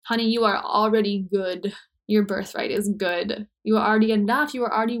Honey, you are already good. Your birthright is good. You are already enough. You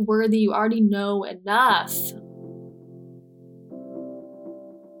are already worthy. You already know enough.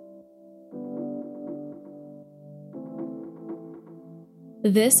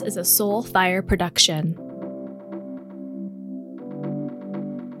 This is a Soulfire production.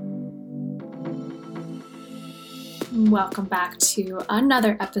 Welcome back to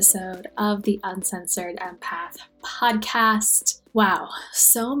another episode of the Uncensored Empath podcast. Wow,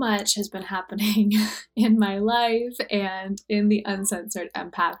 so much has been happening in my life and in the Uncensored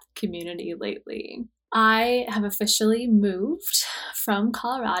Empath community lately. I have officially moved from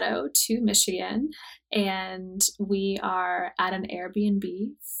Colorado to Michigan, and we are at an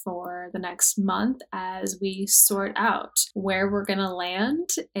Airbnb for the next month as we sort out where we're going to land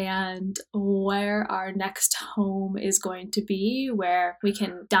and where our next home is going to be, where we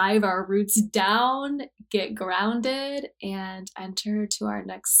can dive our roots down, get grounded, and enter to our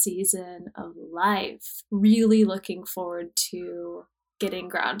next season of life. Really looking forward to getting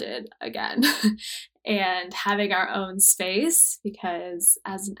grounded again and having our own space, because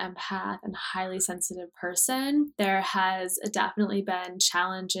as an empath and highly sensitive person, there has definitely been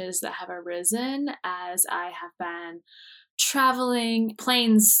challenges that have arisen as I have been traveling,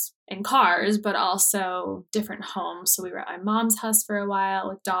 planes and cars, but also different homes. So we were at my mom's house for a while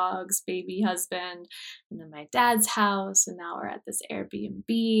with dogs, baby, husband, and then my dad's house. And now we're at this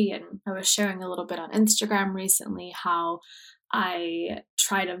Airbnb. And I was sharing a little bit on Instagram recently how I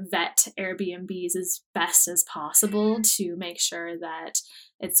try to vet Airbnbs as best as possible to make sure that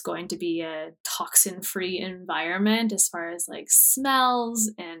it's going to be a toxin-free environment as far as like smells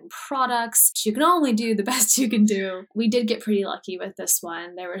and products. You can only do the best you can do. We did get pretty lucky with this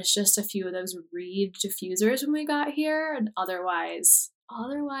one. There was just a few of those reed diffusers when we got here, and otherwise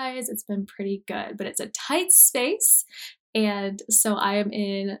it's been pretty good. But it's a tight space. And so I am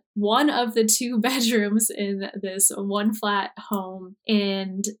in one of the two bedrooms in this one flat home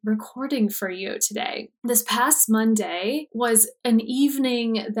and recording for you today. This past Monday was an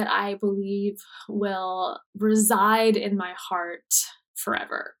evening that I believe will reside in my heart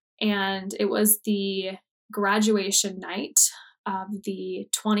forever. And it was the graduation night of the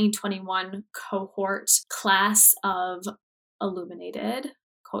 2021 cohort class of Illuminated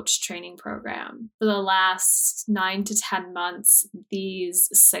Coach Training Program. For the last 9 to 10 months, these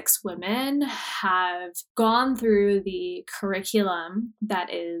 6 women have gone through the curriculum that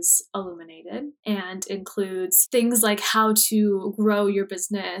is Illuminated and includes things like how to grow your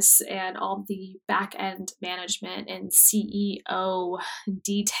business and all the back-end management and CEO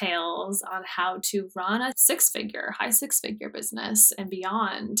details on how to run a high six-figure business and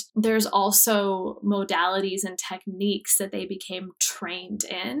beyond. There's also modalities and techniques that they became trained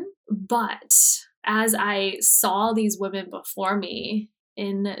in. But as I saw these women before me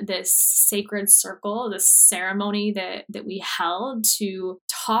in this sacred circle, this ceremony that we held to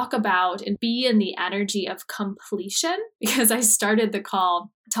talk about and be in the energy of completion, because I started the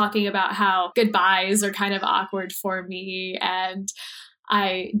call talking about how goodbyes are kind of awkward for me and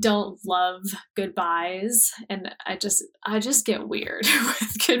I don't love goodbyes, and I just get weird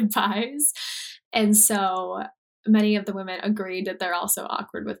with goodbyes. And so many of the women agreed that they're also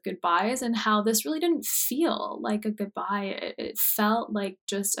awkward with goodbyes and how this really didn't feel like a goodbye. It felt like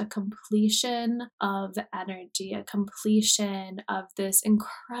just a completion of energy, a completion of this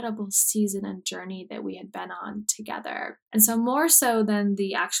incredible season and journey that we had been on together. And so more so than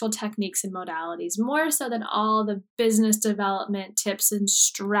the actual techniques and modalities, more so than all the business development tips and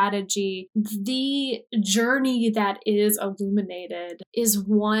strategy, the journey that is Illuminated is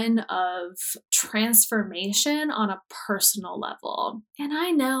one of transformation on a personal level. And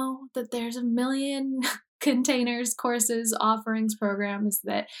I know that there's a million containers, courses, offerings, programs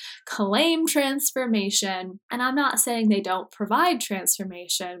that claim transformation. And I'm not saying they don't provide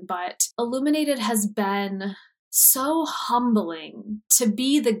transformation, but Illuminated has been so humbling to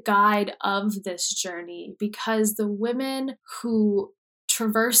be the guide of this journey, because the women who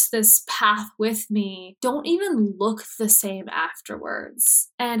traverse this path with me don't even look the same afterwards.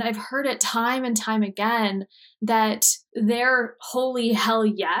 And I've heard it time and time again that their holy hell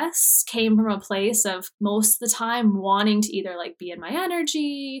yes came from a place of most of the time wanting to either like be in my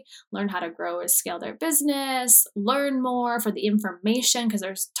energy, learn how to grow or scale their business, learn more for the information, because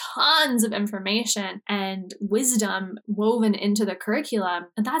there's tons of information and wisdom woven into the curriculum.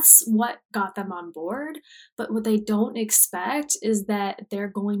 And that's what got them on board. But what they don't expect is that they're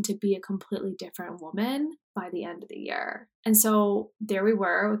going to be a completely different woman by the end of the year. And so there we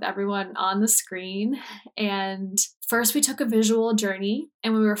were with everyone on the screen. And first we took a visual journey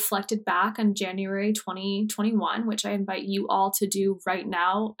and we reflected back on January 2021, which I invite you all to do right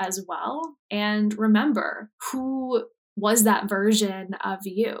now as well. And remember who was that version of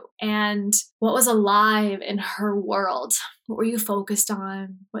you and what was alive in her world. What were you focused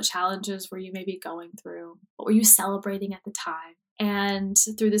on? What challenges were you maybe going through? What were you celebrating at the time? And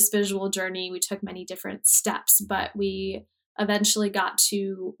through this visual journey, we took many different steps, but we eventually got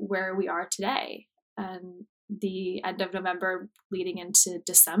to where we are today and the end of November leading into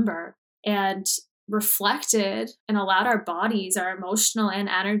December, and reflected and allowed our bodies, our emotional and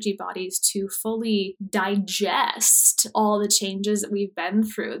energy bodies, to fully digest all the changes that we've been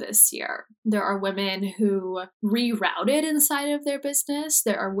through this year. There are women who rerouted inside of their business.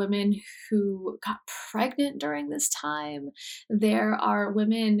 There are women who got pregnant during this time. There are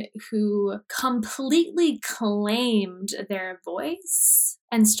women who completely claimed their voice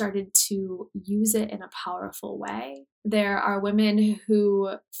and started to use it in a powerful way. There are women who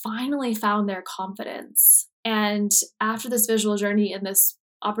finally found their confidence. And after this visual journey and this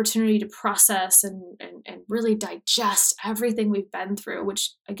opportunity to process and really digest everything we've been through,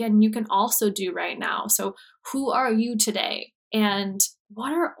 which again, you can also do right now. So who are you today? And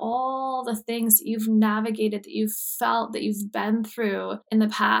what are all the things that you've navigated, that you've felt, that you've been through in the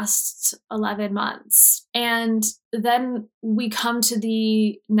past 11 months? And then we come to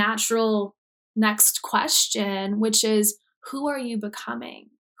the natural next question, which is, who are you becoming?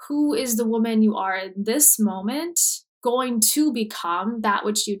 Who is the woman you are in this moment going to become that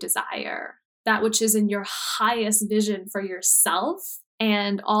which you desire, that which is in your highest vision for yourself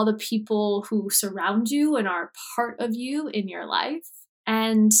and all the people who surround you and are part of you in your life?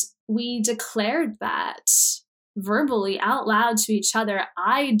 And we declared that verbally out loud to each other.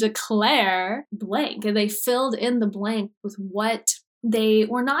 I declare blank. And they filled in the blank with what they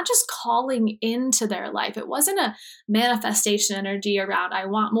were not just calling into their life. It wasn't a manifestation energy around, I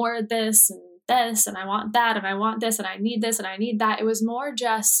want more of this, and I want that, and I want this, and I need this, and I need that. It was more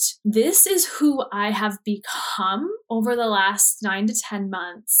just, this is who I have become over the last 9 to 10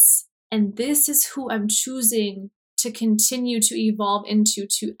 months. And this is who I'm choosing to continue to evolve into,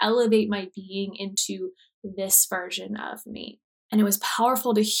 to elevate my being into this version of me. And it was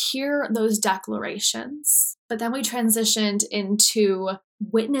powerful to hear those declarations. But then we transitioned into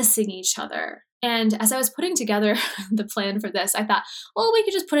witnessing each other. And as I was putting together the plan for this, I thought, well, we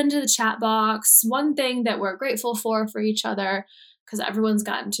could just put into the chat box one thing that we're grateful for each other, because everyone's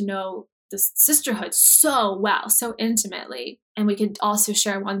gotten to know this sisterhood so well, so intimately. And we could also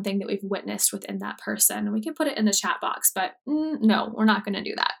share one thing that we've witnessed within that person, and we could put it in the chat box. But no, we're not going to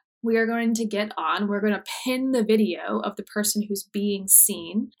do that. We are going to get on, we're going to pin the video of the person who's being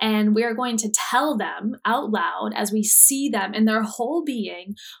seen, and we are going to tell them out loud as we see them in their whole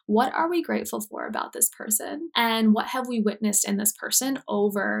being, what are we grateful for about this person? And what have we witnessed in this person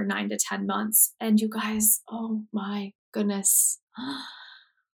over 9 to 10 months? And you guys, oh my goodness.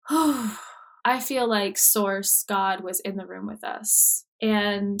 I feel like Source, God, was in the room with us.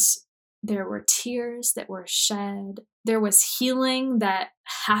 And there were tears that were shed. There was healing that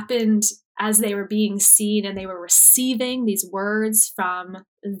happened as they were being seen and they were receiving these words from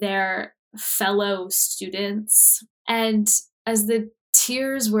their fellow students. And as the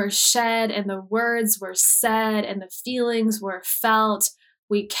tears were shed and the words were said and the feelings were felt,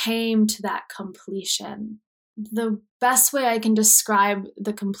 we came to that completion. The best way I can describe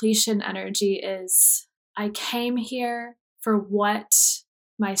the completion energy is, I came here for what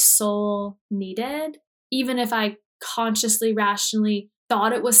my soul needed. Even if I consciously, rationally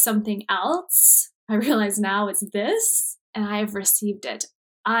thought it was something else, I realize now it's this, and I have received it.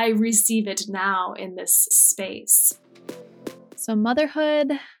 I receive it now in this space. So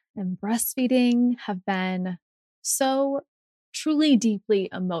motherhood and breastfeeding have been so truly deeply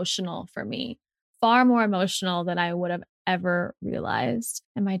emotional for me, far more emotional than I would have ever realized.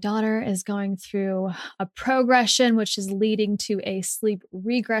 And my daughter is going through a progression, which is leading to a sleep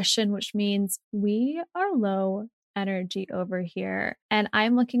regression, which means we are low energy over here. And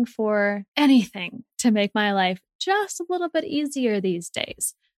I'm looking for anything to make my life just a little bit easier these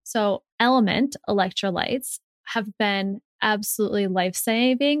days. So Element electrolytes have been absolutely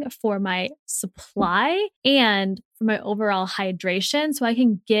life-saving for my supply and for my overall hydration, so I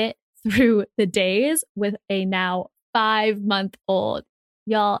can get through the days with a now 5-month-old.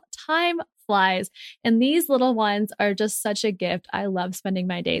 Y'all, time flies. And these little ones are just such a gift. I love spending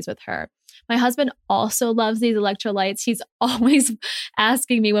my days with her. My husband also loves these electrolytes. He's always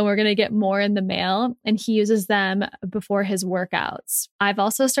asking me when we're going to get more in the mail, and he uses them before his workouts. I've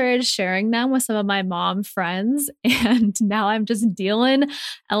also started sharing them with some of my mom friends, and now I'm just dealing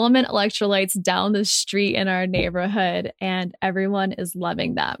Element electrolytes down the street in our neighborhood, and everyone is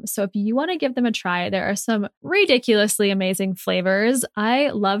loving them. So if you want to give them a try, there are some ridiculously amazing flavors. I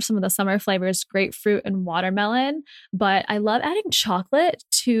love some of the summer flavors, grapefruit and watermelon, but I love adding chocolate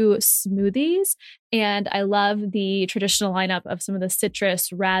to smoothies. And I love the traditional lineup of some of the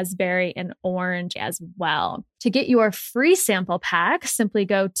citrus, raspberry, and orange as well. To get your free sample pack, simply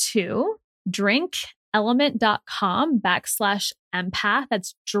go to drinkelement.com/empath.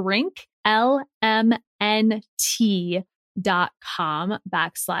 That's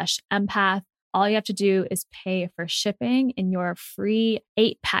drinklmnt.com/empath. All you have to do is pay for shipping, and your free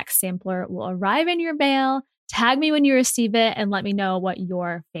 8-pack sampler will arrive in your mail. Tag me when you receive it and let me know what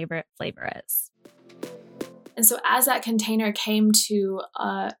your favorite flavor is. And so as that container came to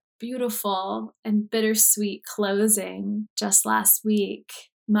a beautiful and bittersweet closing just last week,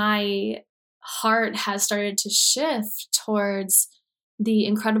 my heart has started to shift towards the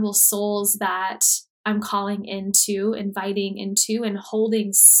incredible souls that I'm calling into, inviting into, and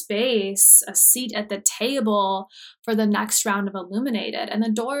holding space, a seat at the table for the next round of Illuminated. And the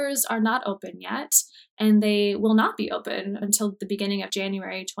doors are not open yet, and they will not be open until the beginning of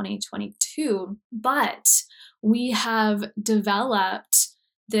January 2022. But we have developed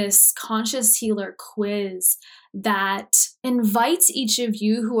this Conscious Healer quiz that invites each of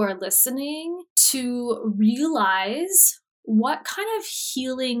you who are listening to realize what kind of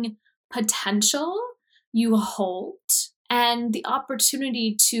healing potential you hold and the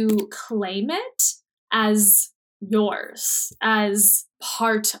opportunity to claim it as yours, as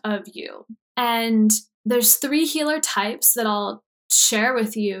part of you. And there's 3 healer types that I'll share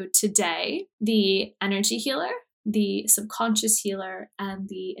with you today: the energy healer, the subconscious healer, and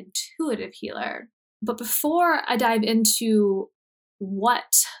the intuitive healer. But before I dive into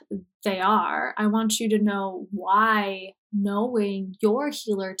what they are, I want you to know why knowing your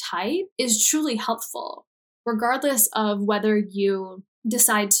healer type is truly helpful, regardless of whether you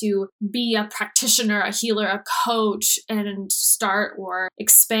decide to be a practitioner, a healer, a coach, and start or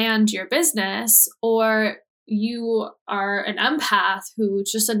expand your business, or you are an empath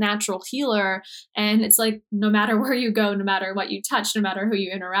who's just a natural healer. And it's like, no matter where you go, no matter what you touch, no matter who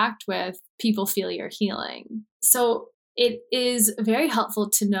you interact with, people feel your healing. So it is very helpful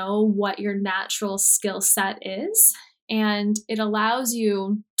to know what your natural skill set is. And it allows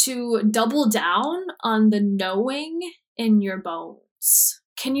you to double down on the knowing in your bones.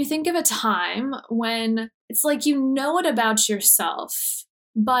 Can you think of a time when it's like you know it about yourself,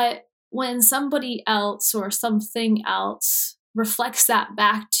 but when somebody else or something else reflects that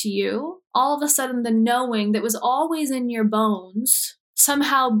back to you, all of a sudden the knowing that was always in your bones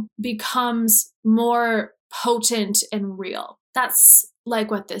somehow becomes more potent and real? That's like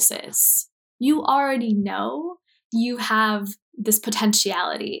what this is. You already know you have this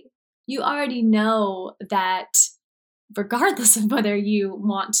potentiality. You already know that regardless of whether you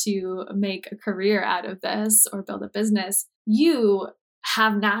want to make a career out of this or build a business, you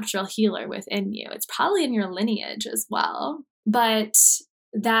have natural healer within you. It's probably in your lineage as well. But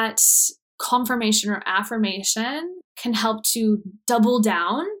that confirmation or affirmation can help to double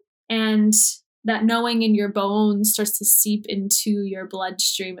down, and that knowing in your bones starts to seep into your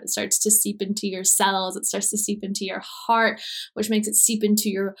bloodstream. It starts to seep into your cells. It starts to seep into your heart, which makes it seep into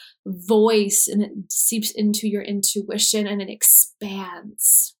your voice, and it seeps into your intuition, and it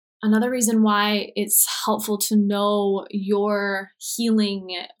expands. Another reason why it's helpful to know your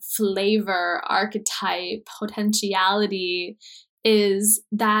healing flavor, archetype, potentiality is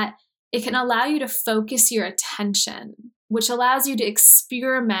that it can allow you to focus your attention, which allows you to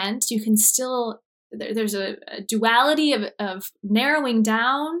experiment. You can still, there's a duality of narrowing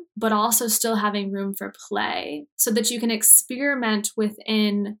down, but also still having room for play so that you can experiment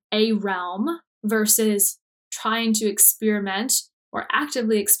within a realm versus trying to experiment or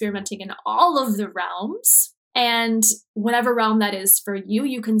actively experimenting in all of the realms. And whatever realm that is for you,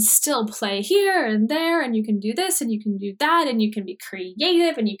 you can still play here and there, and you can do this and you can do that, and you can be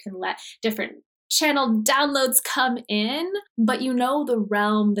creative, and you can let different channel downloads come in, but you know the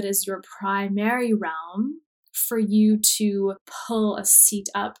realm that is your primary realm for you to pull a seat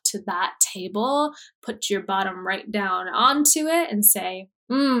up to that table, put your bottom right down onto it and say,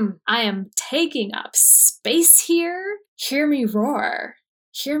 I am taking up space here. Hear me roar.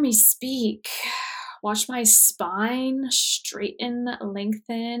 Hear me speak. Watch my spine straighten,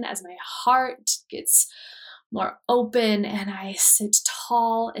 lengthen as my heart gets more open, and I sit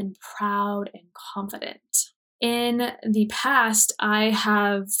tall and proud and confident. In the past, I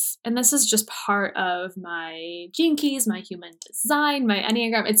have, and this is just part of my Gene Keys, my human design, my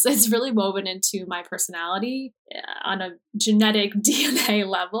Enneagram, it's really woven into my personality on a genetic DNA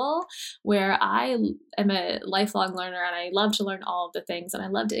level, where I am a lifelong learner and I love to learn all of the things and I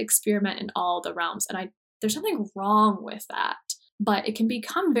love to experiment in all the realms. And there's nothing wrong with that. But it can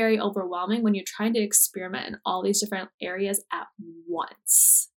become very overwhelming when you're trying to experiment in all these different areas at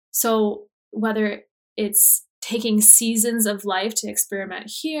once. So whether it's taking seasons of life to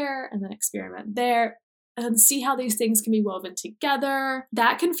experiment here and then experiment there and see how these things can be woven together,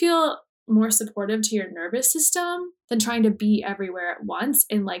 that can feel more supportive to your nervous system than trying to be everywhere at once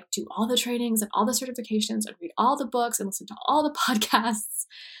and like do all the trainings and all the certifications and read all the books and listen to all the podcasts,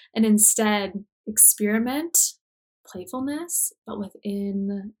 and instead experiment playfulness, but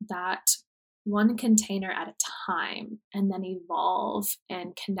within that one container at a time, and then evolve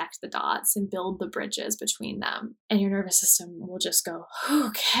and connect the dots and build the bridges between them. And your nervous system will just go,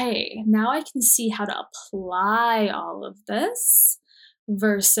 okay, now I can see how to apply all of this,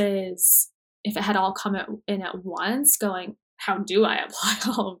 versus if it had all come in at once going, how do I apply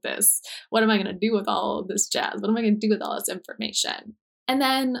all of this? What am I going to do with all of this jazz? What am I going to do with all this information? And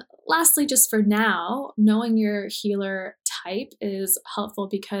then lastly, just for now, knowing your healer type is helpful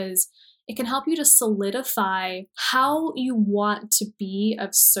because it can help you to solidify how you want to be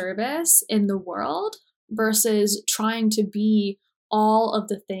of service in the world versus trying to be all of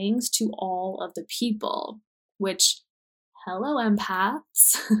the things to all of the people, which, hello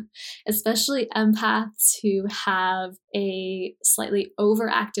empaths, especially empaths who have a slightly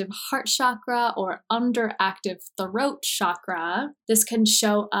overactive heart chakra or underactive throat chakra. This can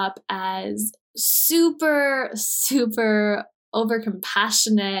show up as super, super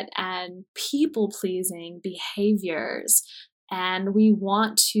over-compassionate and people-pleasing behaviors. And we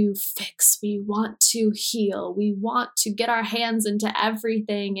want to fix, we want to heal, we want to get our hands into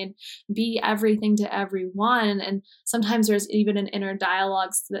everything and be everything to everyone. And sometimes there's even an inner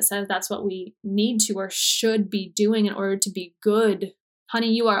dialogue that says that's what we need to or should be doing in order to be good.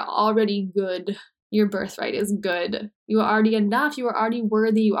 Honey, you are already good. Your birthright is good. You are already enough. You are already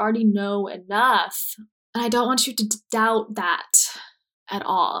worthy. You already know enough. And I don't want you to doubt that at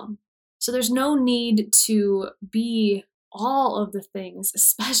all. So there's no need to be all of the things,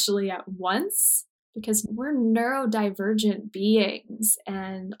 especially at once, because we're neurodivergent beings,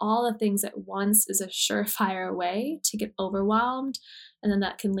 and all the things at once is a surefire way to get overwhelmed. And then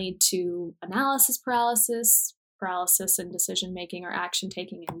that can lead to analysis paralysis in decision making or action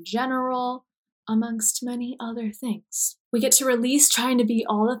taking in general, amongst many other things. We get to release trying to be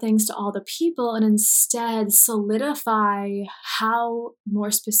all the things to all the people and instead solidify how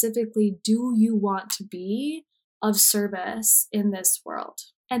more specifically do you want to be of service in this world.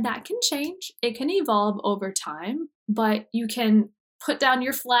 And that can change. It can evolve over time, but you can put down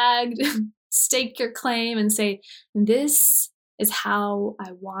your flag, stake your claim, and say, this is how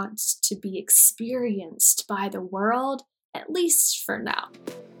I want to be experienced by the world, at least for now.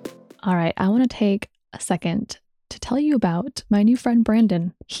 All right, I want to take a second to tell you about my new friend,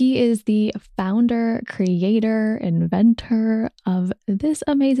 Brandon. He is the founder, creator, inventor of this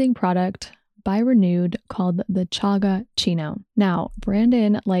amazing product by Renewed called the Chaga Chino. Now,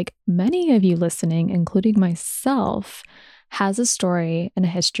 Brandon, like many of you listening, including myself, has a story and a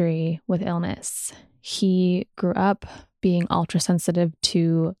history with illness. He grew up being ultra sensitive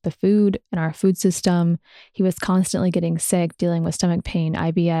to the food in our food system. He was constantly getting sick, dealing with stomach pain,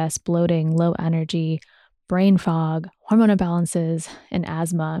 IBS, bloating, low energy, brain fog, hormone imbalances, and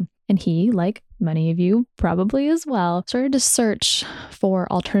asthma. And he, like many of you probably as well, started to search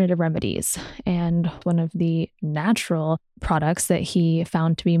for alternative remedies. And one of the natural products that he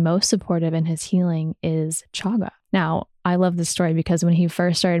found to be most supportive in his healing is chaga. Now, I love this story because when he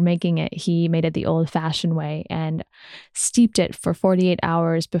first started making it, he made it the old-fashioned way and steeped it for 48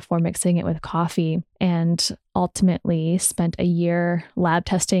 hours before mixing it with coffee, and ultimately spent a year lab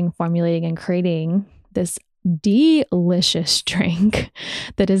testing, formulating, and creating this delicious drink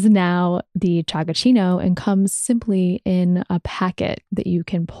that is now the Chaga Chino and comes simply in a packet that you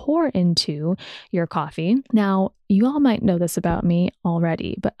can pour into your coffee. Now, you all might know this about me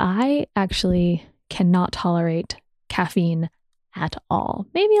already, but I actually cannot tolerate caffeine at all.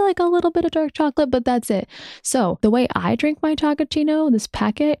 Maybe like a little bit of dark chocolate, but that's it. So the way I drink my Chaga Chino, this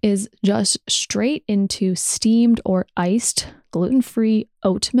packet, is just straight into steamed or iced gluten-free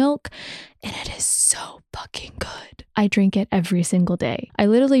oat milk, and it is so fucking good. I drink it every single day. I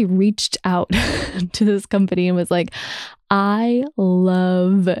literally reached out to this company and was like, I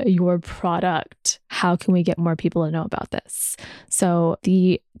love your product. How can we get more people to know about this? So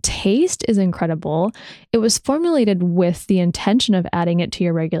the taste is incredible. It was formulated with the intention of adding it to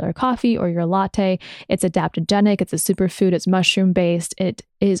your regular coffee or your latte. It's adaptogenic. It's a superfood. It's mushroom based. It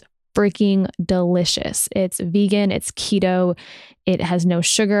is freaking delicious. It's vegan. It's keto. It has no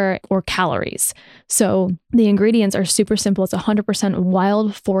sugar or calories. So the ingredients are super simple. It's 100%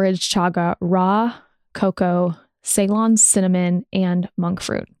 wild forage chaga, raw cocoa, Ceylon cinnamon, and monk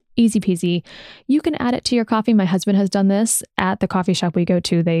fruit. Easy peasy. You can add it to your coffee. My husband has done this at the coffee shop we go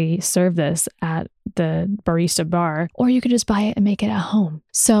to. They serve this at the barista bar, or you could just buy it and make it at home.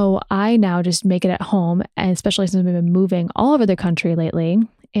 So I now just make it at home, and especially since we've been moving all over the country lately,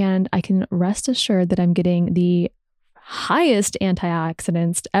 and I can rest assured that I'm getting the highest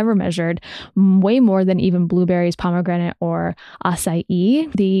antioxidants ever measured, way more than even blueberries, pomegranate, or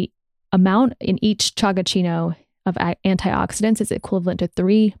acai. The amount in each chagachino of antioxidants is equivalent to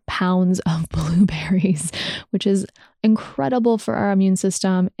 3 pounds of blueberries, which is incredible for our immune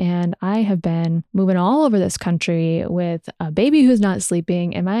system. And I have been moving all over this country with a baby who's not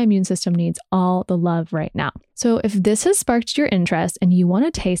sleeping, and my immune system needs all the love right now. So if this has sparked your interest and you want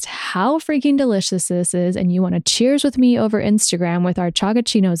to taste how freaking delicious this is, and you want to cheers with me over Instagram with our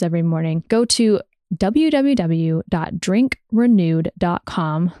chagachinos every morning, go to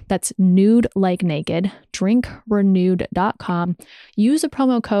www.drinkrenewed.com. That's nude like naked, drinkrenewed.com. Use the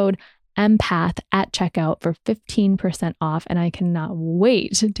promo code empath at checkout for 15% off. And I cannot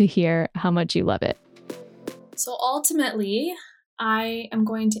wait to hear how much you love it. So ultimately, I am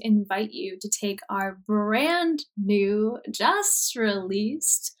going to invite you to take our brand new, just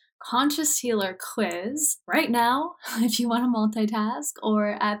released Conscious Healer quiz right now if you want to multitask,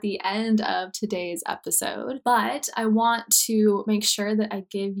 or at the end of today's episode. But I want to make sure that I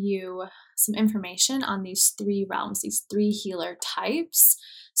give you some information on these 3 realms, these 3 healer types,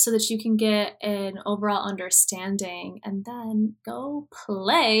 so that you can get an overall understanding and then go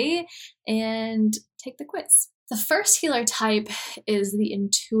play and take the quiz. The first healer type is the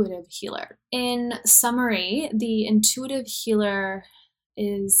intuitive healer. In summary, the intuitive healer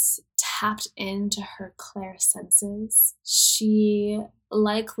is tapped into her clairsenses. She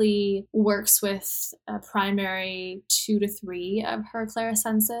likely works with a primary 2 to 3 of her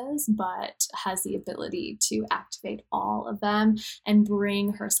clairsenses, but has the ability to activate all of them and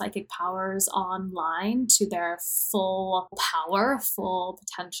bring her psychic powers online to their full power, full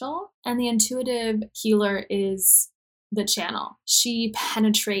potential. And the intuitive healer is the channel. She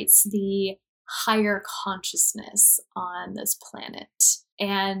penetrates the higher consciousness on this planet.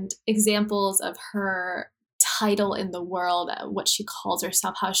 And examples of her title in the world, what she calls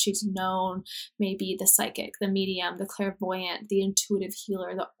herself, how she's known, maybe the psychic, the medium, the clairvoyant, the intuitive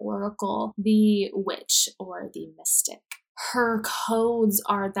healer, the oracle, the witch, or the mystic. Her codes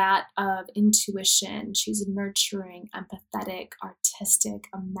are that of intuition. She's nurturing, empathetic, artistic,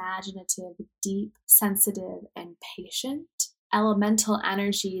 imaginative, deep, sensitive, and patient. Elemental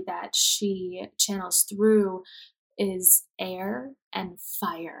energy that she channels through is air and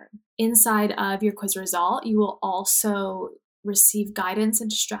fire. Inside of your quiz result, you will also receive guidance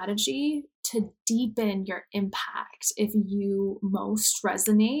and strategy to deepen your impact if you most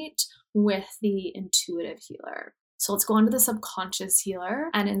resonate with the intuitive healer. So let's go on to the subconscious healer.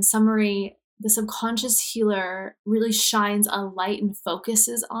 And in summary, the subconscious healer really shines a light and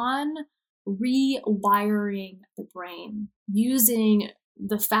focuses on rewiring the brain, using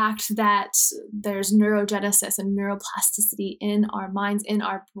the fact that there's neurogenesis and neuroplasticity in our minds, in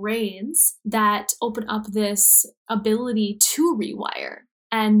our brains, that open up this ability to rewire,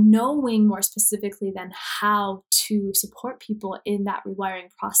 and knowing more specifically then how to support people in that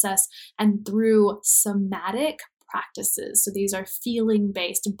rewiring process and through somatic practices. So these are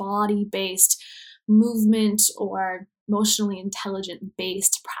feeling-based, body-based, movement or emotionally intelligent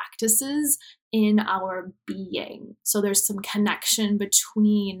based practices in our being. So there's some connection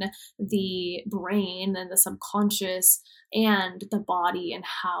between the brain and the subconscious and the body, and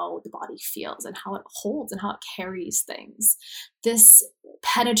how the body feels and how it holds and how it carries things. This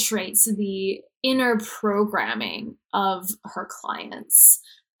penetrates the inner programming of her clients,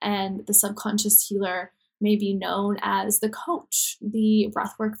 and the subconscious healer may be known as the coach, the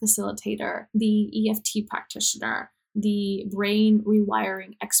breathwork facilitator, the EFT practitioner, the brain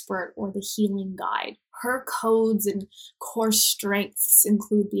rewiring expert, or the healing guide. Her codes and core strengths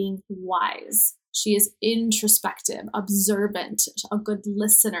include being wise. She is introspective, observant, a good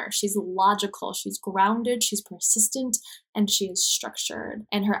listener. She's logical, she's grounded, she's persistent, and she is structured.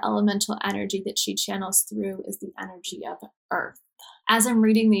 And her elemental energy that she channels through is the energy of earth. as I'm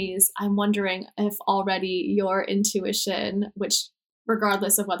reading these, I'm wondering if already your intuition, which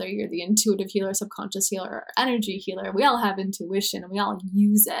regardless of whether you're the intuitive healer, subconscious healer, or energy healer, we all have intuition and we all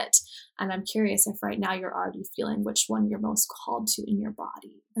use it. And I'm curious if right now you're already feeling which one you're most called to in your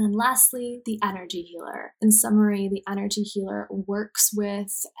body. And then lastly, the energy healer. In summary, the energy healer works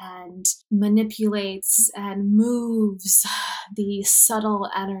with and manipulates and moves the subtle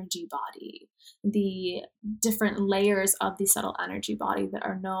energy body, the different layers of the subtle energy body that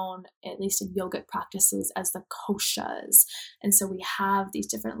are known, at least in yogic practices, as the koshas. And so we have these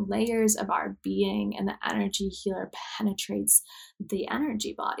different layers of our being, and the energy healer penetrates the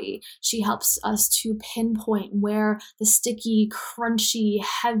energy body. She helps us to pinpoint where the sticky, crunchy,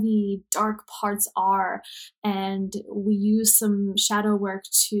 heavy, dark parts are. And we use some shadow work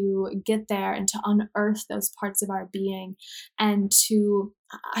to get there and to unearth those parts of our being. And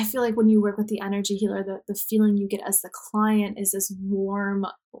I feel like when you work with the energy healer, the feeling you get as the client is this warm,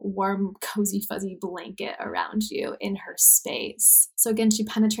 cozy, fuzzy blanket around you in her space. So again, she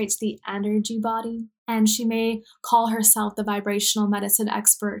penetrates the energy body, and she may call herself the vibrational medicine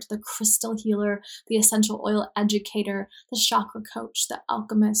expert, the crystal healer, the essential oil educator, the chakra coach, the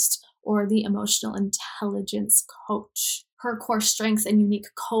alchemist, or the emotional intelligence coach. Her core strengths and unique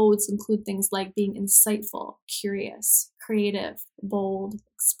codes include things like being insightful, curious, creative, bold,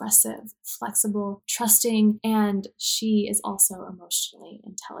 expressive, flexible, trusting, and she is also emotionally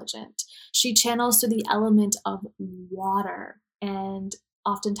intelligent. She channels through the element of water and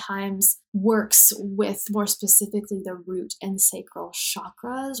oftentimes works with, more specifically, the root and sacral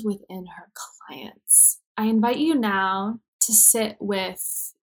chakras within her clients. I invite you now to sit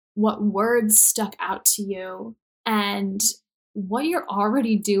with what words stuck out to you and what you're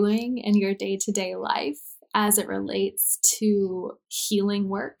already doing in your day-to-day life as it relates to healing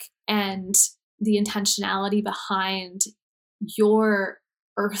work and the intentionality behind your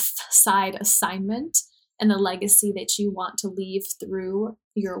earth side assignment and the legacy that you want to leave through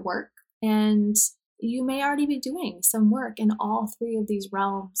your work. And you may already be doing some work in all three of these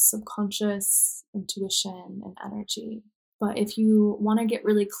realms: subconscious, intuition, and energy. But if you want to get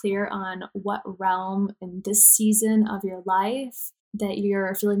really clear on what realm in this season of your life that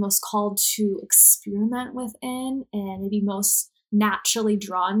you're feeling most called to experiment within and maybe most naturally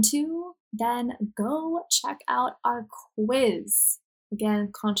drawn to, then go check out our quiz.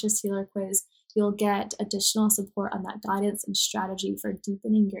 Again, Conscious Healer Quiz. You'll get additional support on that guidance and strategy for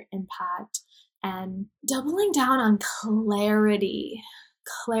deepening your impact and doubling down on clarity.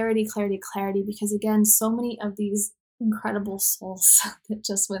 Clarity, because again, so many of these incredible souls that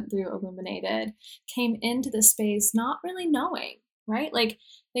just went through Illuminated came into the space not really knowing, right? Like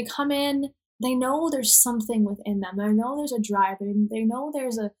they come in, they know there's something within them. They know there's a drive. They know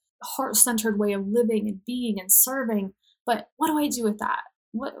there's a heart-centered way of living and being and serving. But what do I do with that?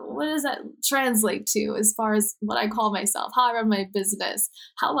 What does that translate to as far as what I call myself, how I run my business,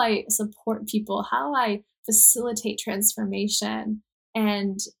 how I support people, how I facilitate transformation?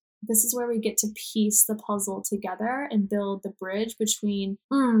 And this is where we get to piece the puzzle together and build the bridge between,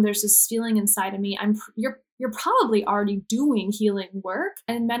 there's this feeling inside of me. You're probably already doing healing work.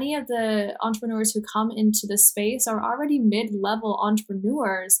 And many of the entrepreneurs who come into this space are already mid-level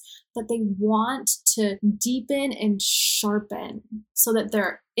entrepreneurs, but they want to deepen and sharpen so that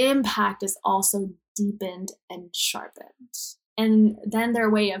their impact is also deepened and sharpened. And then their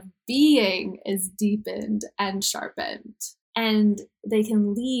way of being is deepened and sharpened. And they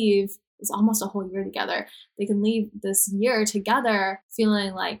can leave, it's almost a whole year together. They can leave this year together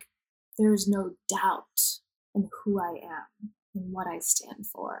feeling like there's no doubt in who I am and what I stand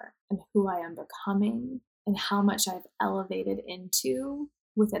for and who I am becoming and how much I've elevated into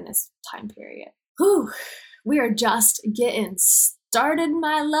within this time period. Whew, we are just getting started,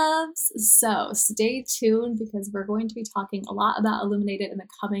 my loves. So stay tuned because we're going to be talking a lot about Illuminated in the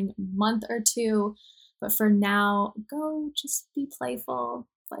coming month or two. But for now, go just be playful.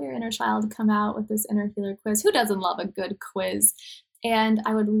 Let your inner child come out with this inner healer quiz. Who doesn't love a good quiz? And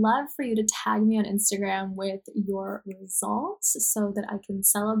I would love for you to tag me on Instagram with your results so that I can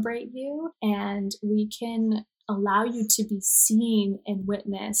celebrate you and we can allow you to be seen and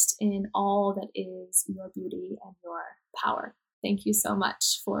witnessed in all that is your beauty and your power. Thank you so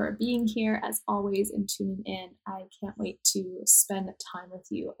much for being here as always and tuning in. I can't wait to spend time with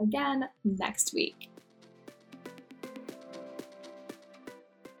you again next week.